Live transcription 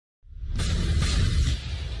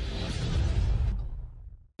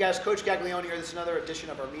Guys, Coach Gaglione here. This is another edition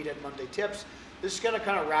of our Meathead Monday Tips. This is going to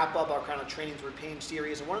kind of wrap up our kind of training through pain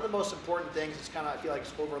series. And one of the most important things that's kind of, I feel like,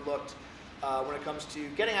 is overlooked when it comes to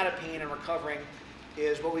getting out of pain and recovering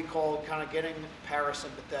is what we call kind of getting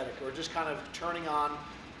parasympathetic, or just kind of turning on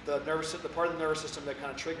the part of the nervous system that kind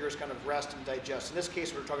of triggers kind of rest and digest. In this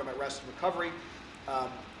case, we're talking about rest and recovery.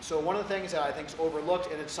 So one of the things that I think is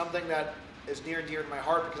overlooked, and it's something that is near and dear to my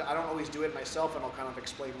heart because I don't always do it myself, and I'll kind of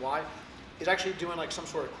explain why, is actually doing like some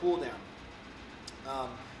sort of cool down.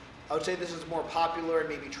 I would say this is more popular in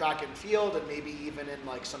maybe track and field, and maybe even in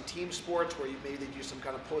like some team sports where maybe they do some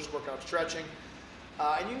kind of post-workout stretching.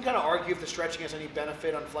 And you can kind of argue if the stretching has any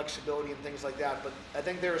benefit on flexibility and things like that, but I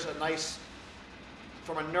think there's a nice,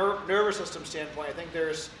 from a nervous system standpoint, I think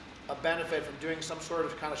there's a benefit from doing some sort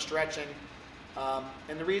of kind of stretching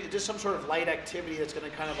and just some sort of light activity that's going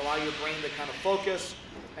to kind of allow your brain to kind of focus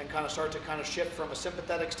and kind of start to kind of shift from a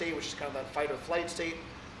sympathetic state, which is kind of that fight or flight state,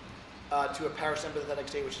 to a parasympathetic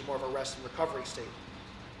state, which is more of a rest and recovery state.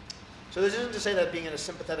 So this isn't to say that being in a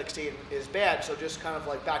sympathetic state is bad. So just kind of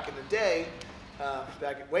like back in the day,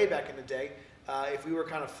 way back in the day, if we were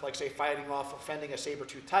kind of like, say, fighting off, offending a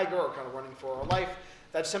saber-toothed tiger or kind of running for our life,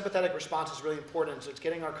 that sympathetic response is really important. So it's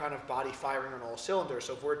getting our kind of body firing on all cylinders.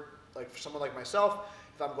 So if we're like, for someone like myself,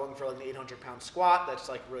 if I'm going for like an 800-pound squat, that's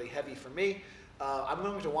like really heavy for me. I'm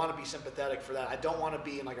going to want to be sympathetic for that. I don't want to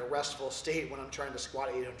be in like a restful state when I'm trying to squat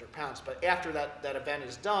 800 pounds. But after that event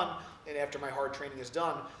is done, and after my hard training is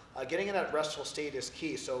done, getting in that restful state is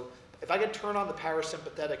key. So if I can turn on the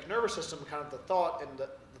parasympathetic nervous system, kind of the thought, and the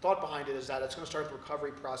thought behind it is that it's going to start the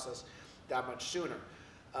recovery process that much sooner.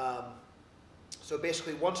 So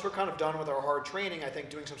basically, once we're kind of done with our hard training, I think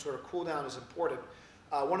doing some sort of cool down is important.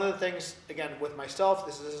 One of the things, again, with myself,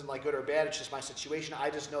 this isn't like good or bad, it's just my situation. I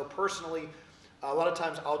just know personally, a lot of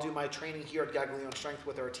times I'll do my training here at Gaglione Strength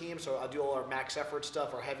with our team, so I'll do all our max effort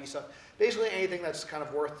stuff, our heavy stuff. Basically anything that's kind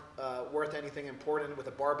of worth anything important with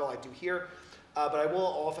a barbell I do here. But I will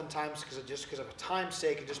oftentimes, because of time's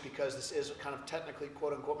sake, and just because this is kind of technically,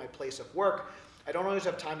 quote unquote, my place of work, I don't always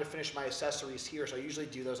have time to finish my accessories here, so I usually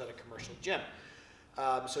do those at a commercial gym.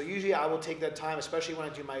 So usually I will take that time, especially when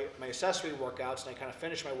I do my accessory workouts and I kind of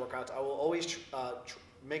finish my workouts, I will always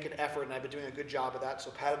make an effort, and I've been doing a good job of that,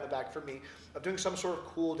 so pat on the back for me, of doing some sort of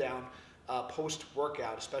cool down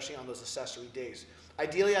post-workout, especially on those accessory days.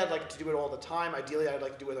 Ideally, I'd like to do it all the time. Ideally, I'd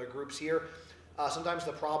like to do it with our groups here. Sometimes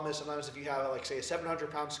the problem is, sometimes if you have, like, say, a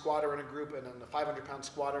 700-pound squatter in a group and then a 500-pound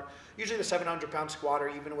squatter, usually the 700-pound squatter,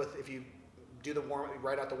 even if you do the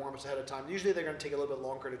right out the warm-ups ahead of time, usually they're going to take a little bit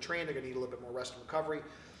longer to train. They're going to need a little bit more rest and recovery.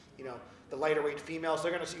 You know, the lighter weight females,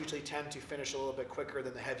 they're going to usually tend to finish a little bit quicker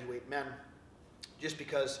than the heavyweight men, just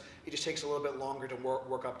because it just takes a little bit longer to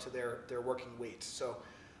work up to their working weights. So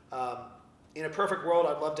in a perfect world,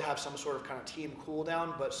 I'd love to have some sort of kind of team cool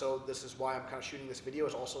down, but so this is why I'm kind of shooting this video,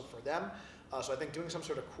 is also for them. So I think doing some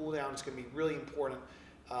sort of cool down is going to be really important.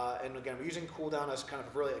 And again, we're using cool down as kind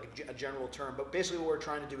of really a general term, but basically what we're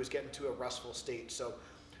trying to do is get into a restful state. So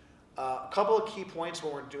a couple of key points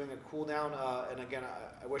when we're doing a cool down, and again,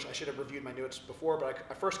 I wish I should have reviewed my notes before, but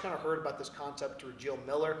I first kind of heard about this concept through Jill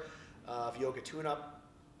Miller of Yoga Tune-Up,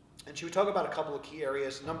 and she would talk about a couple of key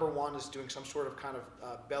areas. Number one is doing some sort of kind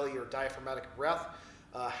of belly or diaphragmatic breath,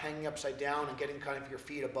 hanging upside down and getting kind of your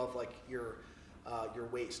feet above like your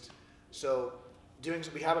waist. So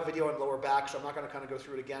we have a video on lower back, so I'm not going to kind of go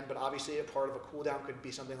through it again, but obviously a part of a cool down could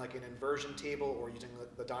be something like an inversion table, or using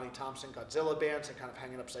the Donnie Thompson Godzilla bands and kind of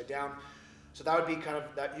hanging upside down. So that would be kind of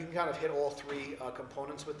that. You can kind of hit all three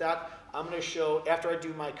components with that. I'm going to show, after I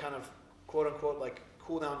do my kind of quote unquote like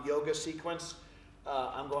cool down yoga sequence,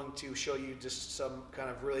 I'm going to show you just some kind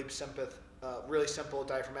of really simple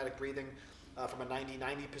diaphragmatic breathing from a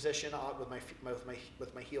 90-90 position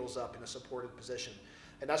with my heels up in a supported position.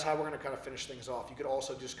 And that's how we're going to kind of finish things off. You could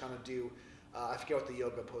also just kind of do, I forget what the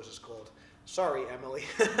yoga pose is called. Sorry, Emily.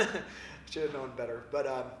 Should have known better. But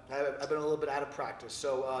I've been a little bit out of practice.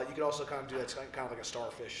 So you could also kind of do that kind of like a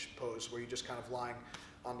starfish pose, where you're just kind of lying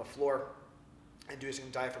on the floor and doing some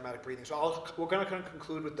diaphragmatic breathing. So we're going to kind of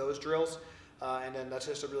conclude with those drills. And then that's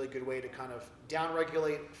just a really good way to kind of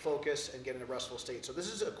down-regulate, focus, and get in a restful state. So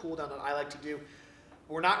this is a cool down that I like to do.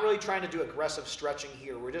 We're not really trying to do aggressive stretching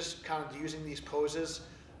here. We're just kind of using these poses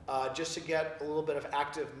just to get a little bit of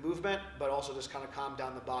active movement, but also just kind of calm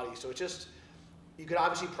down the body. So it's just, you could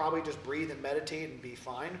obviously probably just breathe and meditate and be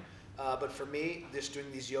fine. But for me, just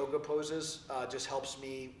doing these yoga poses just helps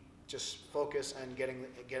me just focus and get in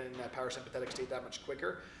that parasympathetic state that much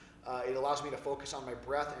quicker. It allows me to focus on my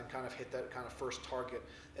breath and kind of hit that kind of first target.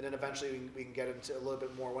 And then eventually we can get into a little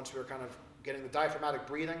bit more once we're kind of getting the diaphragmatic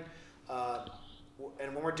breathing.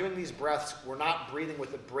 and when we're doing these breaths, we're not breathing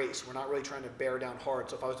with a brace. We're not really trying to bear down hard.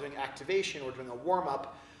 So if I was doing activation or doing a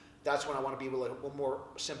warm-up, that's when I want to be a little more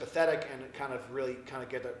sympathetic and kind of really kind of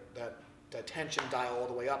get that tension dial all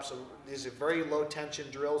the way up. So these are very low tension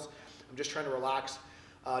drills. I'm just trying to relax.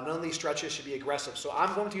 None of these stretches should be aggressive. So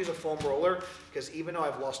I'm going to use a foam roller because even though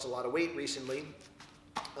I've lost a lot of weight recently,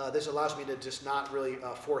 this allows me to just not really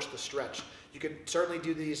force the stretch. You could certainly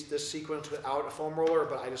do this sequence without a foam roller,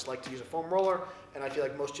 but I just like to use a foam roller, and I feel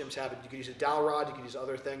like most gyms have it. You can use a dowel rod, you can use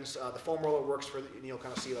other things. The foam roller works for, and you'll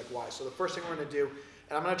kind of see like why. So the first thing we're going to do,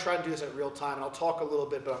 and I'm going to try and do this at real time, and I'll talk a little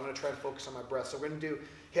bit, but I'm going to try and focus on my breath. So we're going to do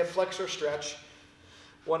hip flexor stretch.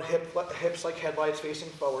 One hips like headlights facing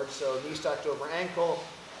forward, so knee stacked over ankle,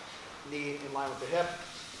 knee in line with the hip.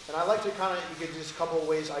 And I like to kind of, you could do this a couple of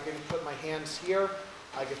ways. I can put my hands here.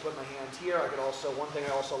 I could put my hand here. I could also, one thing I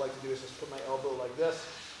also like to do is just put my elbow like this.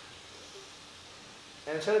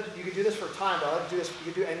 And instead of, you could do this for time, but I like to do this,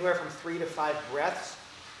 you could do anywhere from 3 to 5 breaths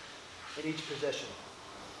in each position.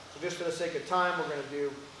 So just for the sake of time, we're going to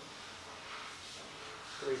do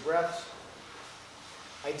 3 breaths.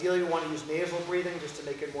 Ideally, we want to use nasal breathing just to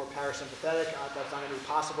make it more parasympathetic. That's not going to be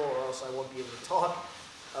possible, or else I won't be able to talk.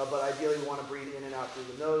 But ideally, we want to breathe in and out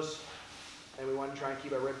through the nose. And we want to try and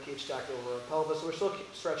keep our rib cage stacked over our pelvis. So we're still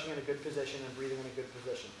stretching in a good position and breathing in a good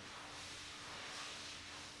position.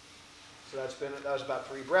 So that was about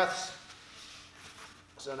 3 breaths.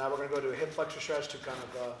 So now we're going to go to a hip flexor stretch to kind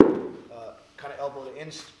of elbow to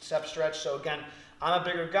instep stretch. So again, I'm a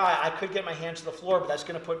bigger guy. I could get my hands to the floor, but that's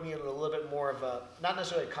going to put me in a little bit more of a, not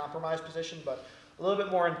necessarily a compromised position, but a little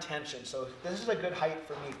bit more in tension. So this is a good height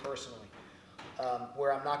for me personally,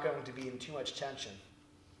 where I'm not going to be in too much tension.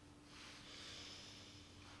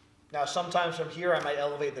 Now, sometimes from here, I might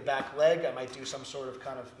elevate the back leg. I might do some sort of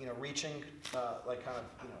kind of, reaching,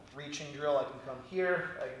 reaching drill. I can come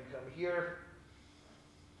here. I can come here.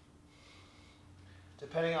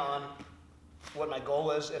 Depending on what my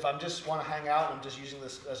goal is. If I just want to hang out, I'm just using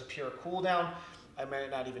this as a pure cool down, I might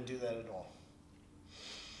not even do that at all.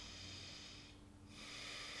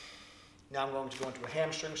 Now I'm going to go into a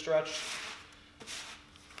hamstring stretch.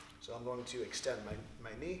 So I'm going to extend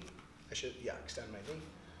my knee. Extend my knee.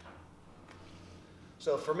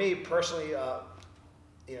 So for me personally, I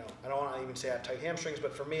don't want to even say I have tight hamstrings,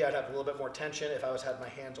 but for me, I'd have a little bit more tension if I had my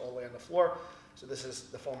hands all the way on the floor. So the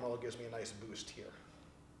foam roller gives me a nice boost here.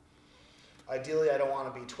 Ideally, I don't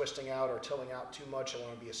want to be twisting out or tilting out too much. I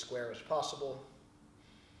want to be as square as possible.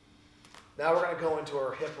 Now we're going to go into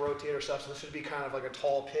our hip rotator stuff. So this would be kind of like a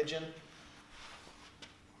tall pigeon.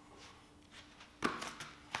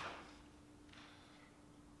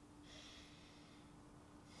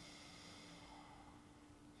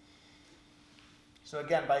 So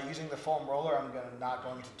again, by using the foam roller, I'm not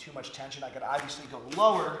going into too much tension. I could obviously go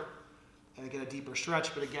lower and get a deeper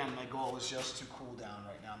stretch, but again, my goal is just to cool down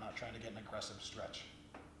right now. I'm not trying to get an aggressive stretch.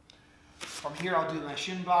 From here, I'll do my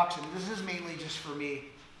shin box, and this is mainly just for me.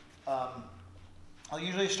 I'll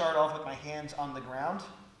usually start off with my hands on the ground,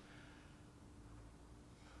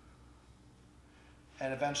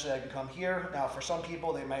 and eventually I can come here. Now, for some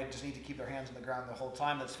people, they might just need to keep their hands on the ground the whole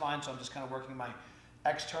time. That's fine, so I'm just kind of working my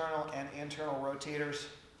external and internal rotators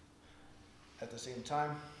at the same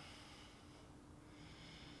time.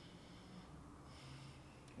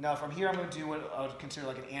 Now from here I'm going to do what I would consider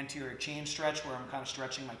like an anterior chain stretch, where I'm kind of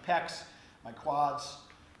stretching my pecs, my quads,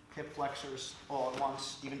 hip flexors all at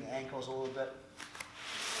once, even the ankles a little bit.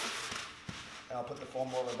 And I'll put the foam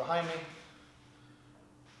roller behind me.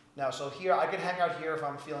 Now so here, I can hang out here if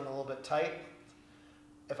I'm feeling a little bit tight.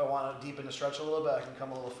 If I want to deepen the stretch a little bit, I can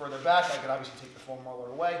come a little further back. I can obviously take the foam roller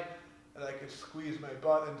away, and I can squeeze my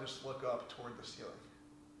butt and just look up toward the ceiling.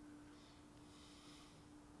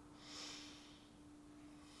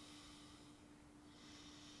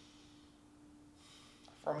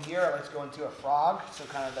 From here, I like to go into a frog. So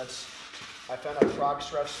kind of I found a frog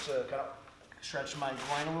stretch to kind of stretch my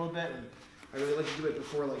groin a little bit. And I really like to do it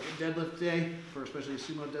before like a deadlift day, for especially a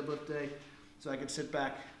sumo deadlift day. So I can sit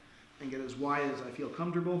back and get as wide as I feel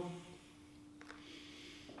comfortable.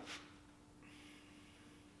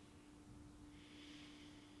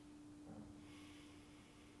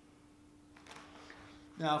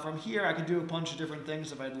 Now from here, I could do a bunch of different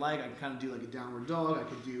things if I'd like. I can kind of do like a downward dog. I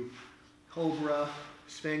could do cobra,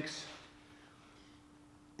 sphinx.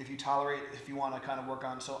 If you want to kind of work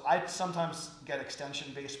on. So I sometimes get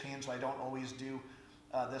extension-based pain, so I don't always do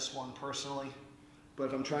this one personally. But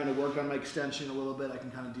if I'm trying to work on my extension a little bit, I can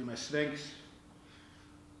kind of do my sphinx.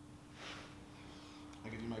 I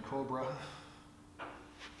can do my cobra.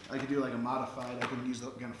 I could do like a modified. I can use the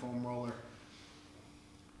foam roller.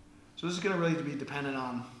 So this is going to really be dependent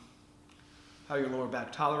on how your lower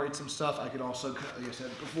back tolerates some stuff. I could also, like I said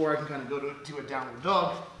before, I can kind of go to a downward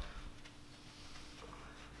dog.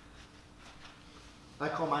 I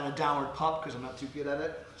call mine a downward pup because I'm not too good at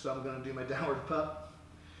it. So I'm going to do my downward pup.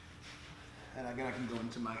 And again, I can go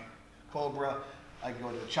into my cobra. I can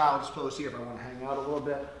go to a child's pose here if I want to hang out a little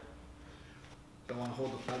bit. If I want to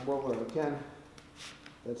hold the foam roll where I can.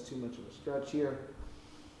 That's too much of a stretch here.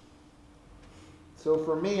 So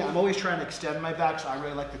for me, I'm always trying to extend my back, so I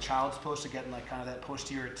really like the child's pose to get in like kind of that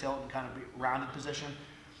posterior tilt and kind of be rounded position.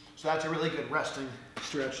 So that's a really good resting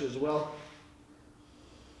stretch as well.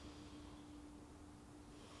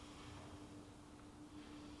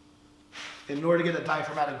 In order to get a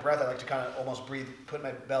diaphragmatic breath, I like to kind of almost breathe, put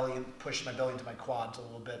my belly and push my belly into my quads a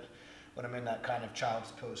little bit when I'm in that kind of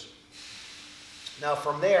child's pose. Now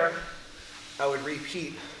from there, I would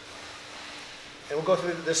repeat. And we'll go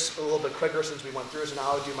through this a little bit quicker since we went through. So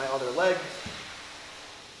now I would do my other leg.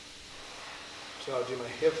 So I would do my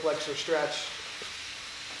hip flexor stretch,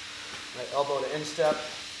 my elbow to instep.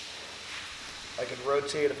 I can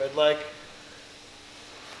rotate if I'd like.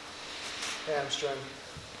 Hamstring.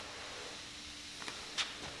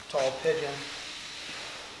 Tall pigeon.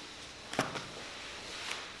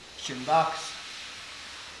 Shin box.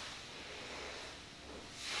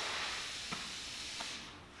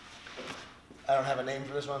 I don't have a name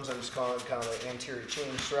for this one, so I'm just calling it kind of an anterior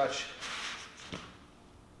chain stretch.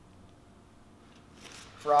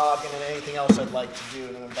 Frog, and then anything else I'd like to do.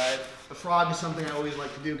 And then the frog is something I always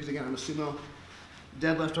like to do because, again, I'm a sumo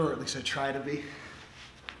deadlifter, or at least I try to be.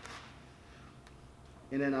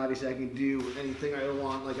 And then obviously I can do anything I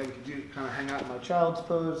want. Like I can do kind of hang out in my child's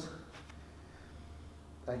pose.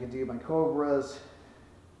 I can do my cobras,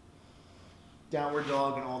 downward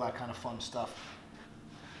dog, and all that kind of fun stuff.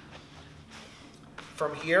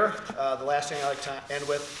 From here, the last thing I like to end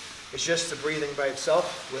with is just the breathing by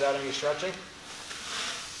itself without any stretching.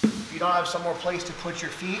 If you don't have somewhere place to put your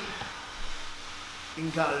feet, you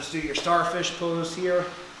can kind of just do your starfish pose here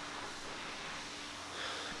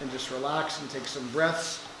and just relax and take some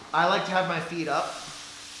breaths. I like to have my feet up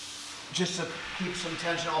just to keep some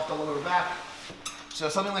tension off the lower back. So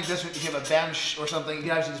something like this, if you have a bench or something, you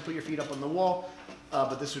can actually just put your feet up on the wall,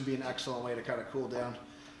 but this would be an excellent way to kind of cool down.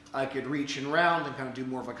 I could reach and round and kind of do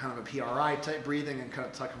more of a kind of a PRI type breathing and kind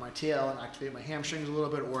of tuck my tail and activate my hamstrings a little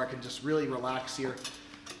bit, or I can just really relax here,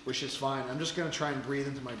 which is fine. I'm just going to try and breathe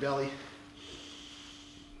into my belly,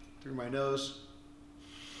 through my nose.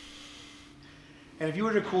 And if you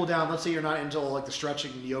were to cool down, let's say you're not into all like the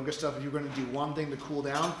stretching and yoga stuff, if you're going to do one thing to cool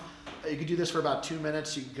down, you could do this for about 2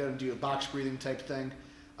 minutes. You can go and do a box breathing type thing.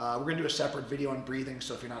 We're going to do a separate video on breathing,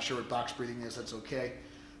 so if you're not sure what box breathing is, that's okay.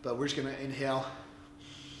 But we're just going to inhale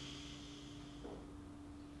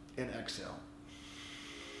and exhale.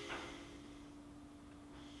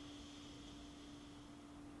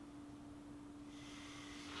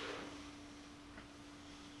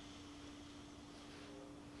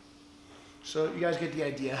 So you guys get the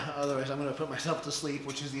idea. Otherwise, I'm going to put myself to sleep,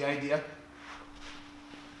 which is the idea.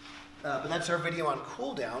 But that's our video on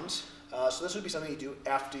cool downs. So this would be something you do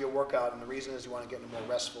after your workout, and the reason is you want to get in a more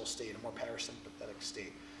restful state, a more parasympathetic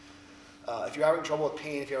state. If you're having trouble with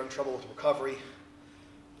pain, if you're having trouble with recovery,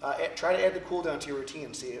 try to add the cool down to your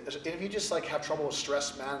routine. See, if you just like have trouble with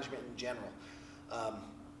stress management in general,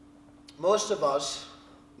 most of us,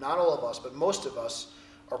 not all of us, but most of us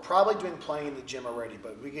are probably doing plenty in the gym already.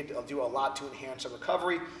 But we could do a lot to enhance our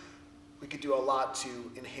recovery. We could do a lot to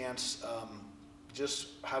enhance just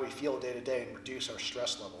how we feel day to day and reduce our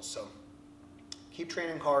stress levels. So keep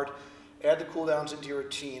training hard, add the cool downs into your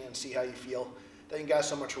routine, and see how you feel. Thank you guys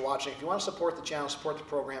so much for watching. If you want to support the channel, support the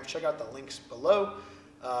program, check out the links below.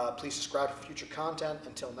 Please subscribe for future content.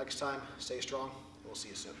 Until next time, stay strong. We'll see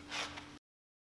you soon.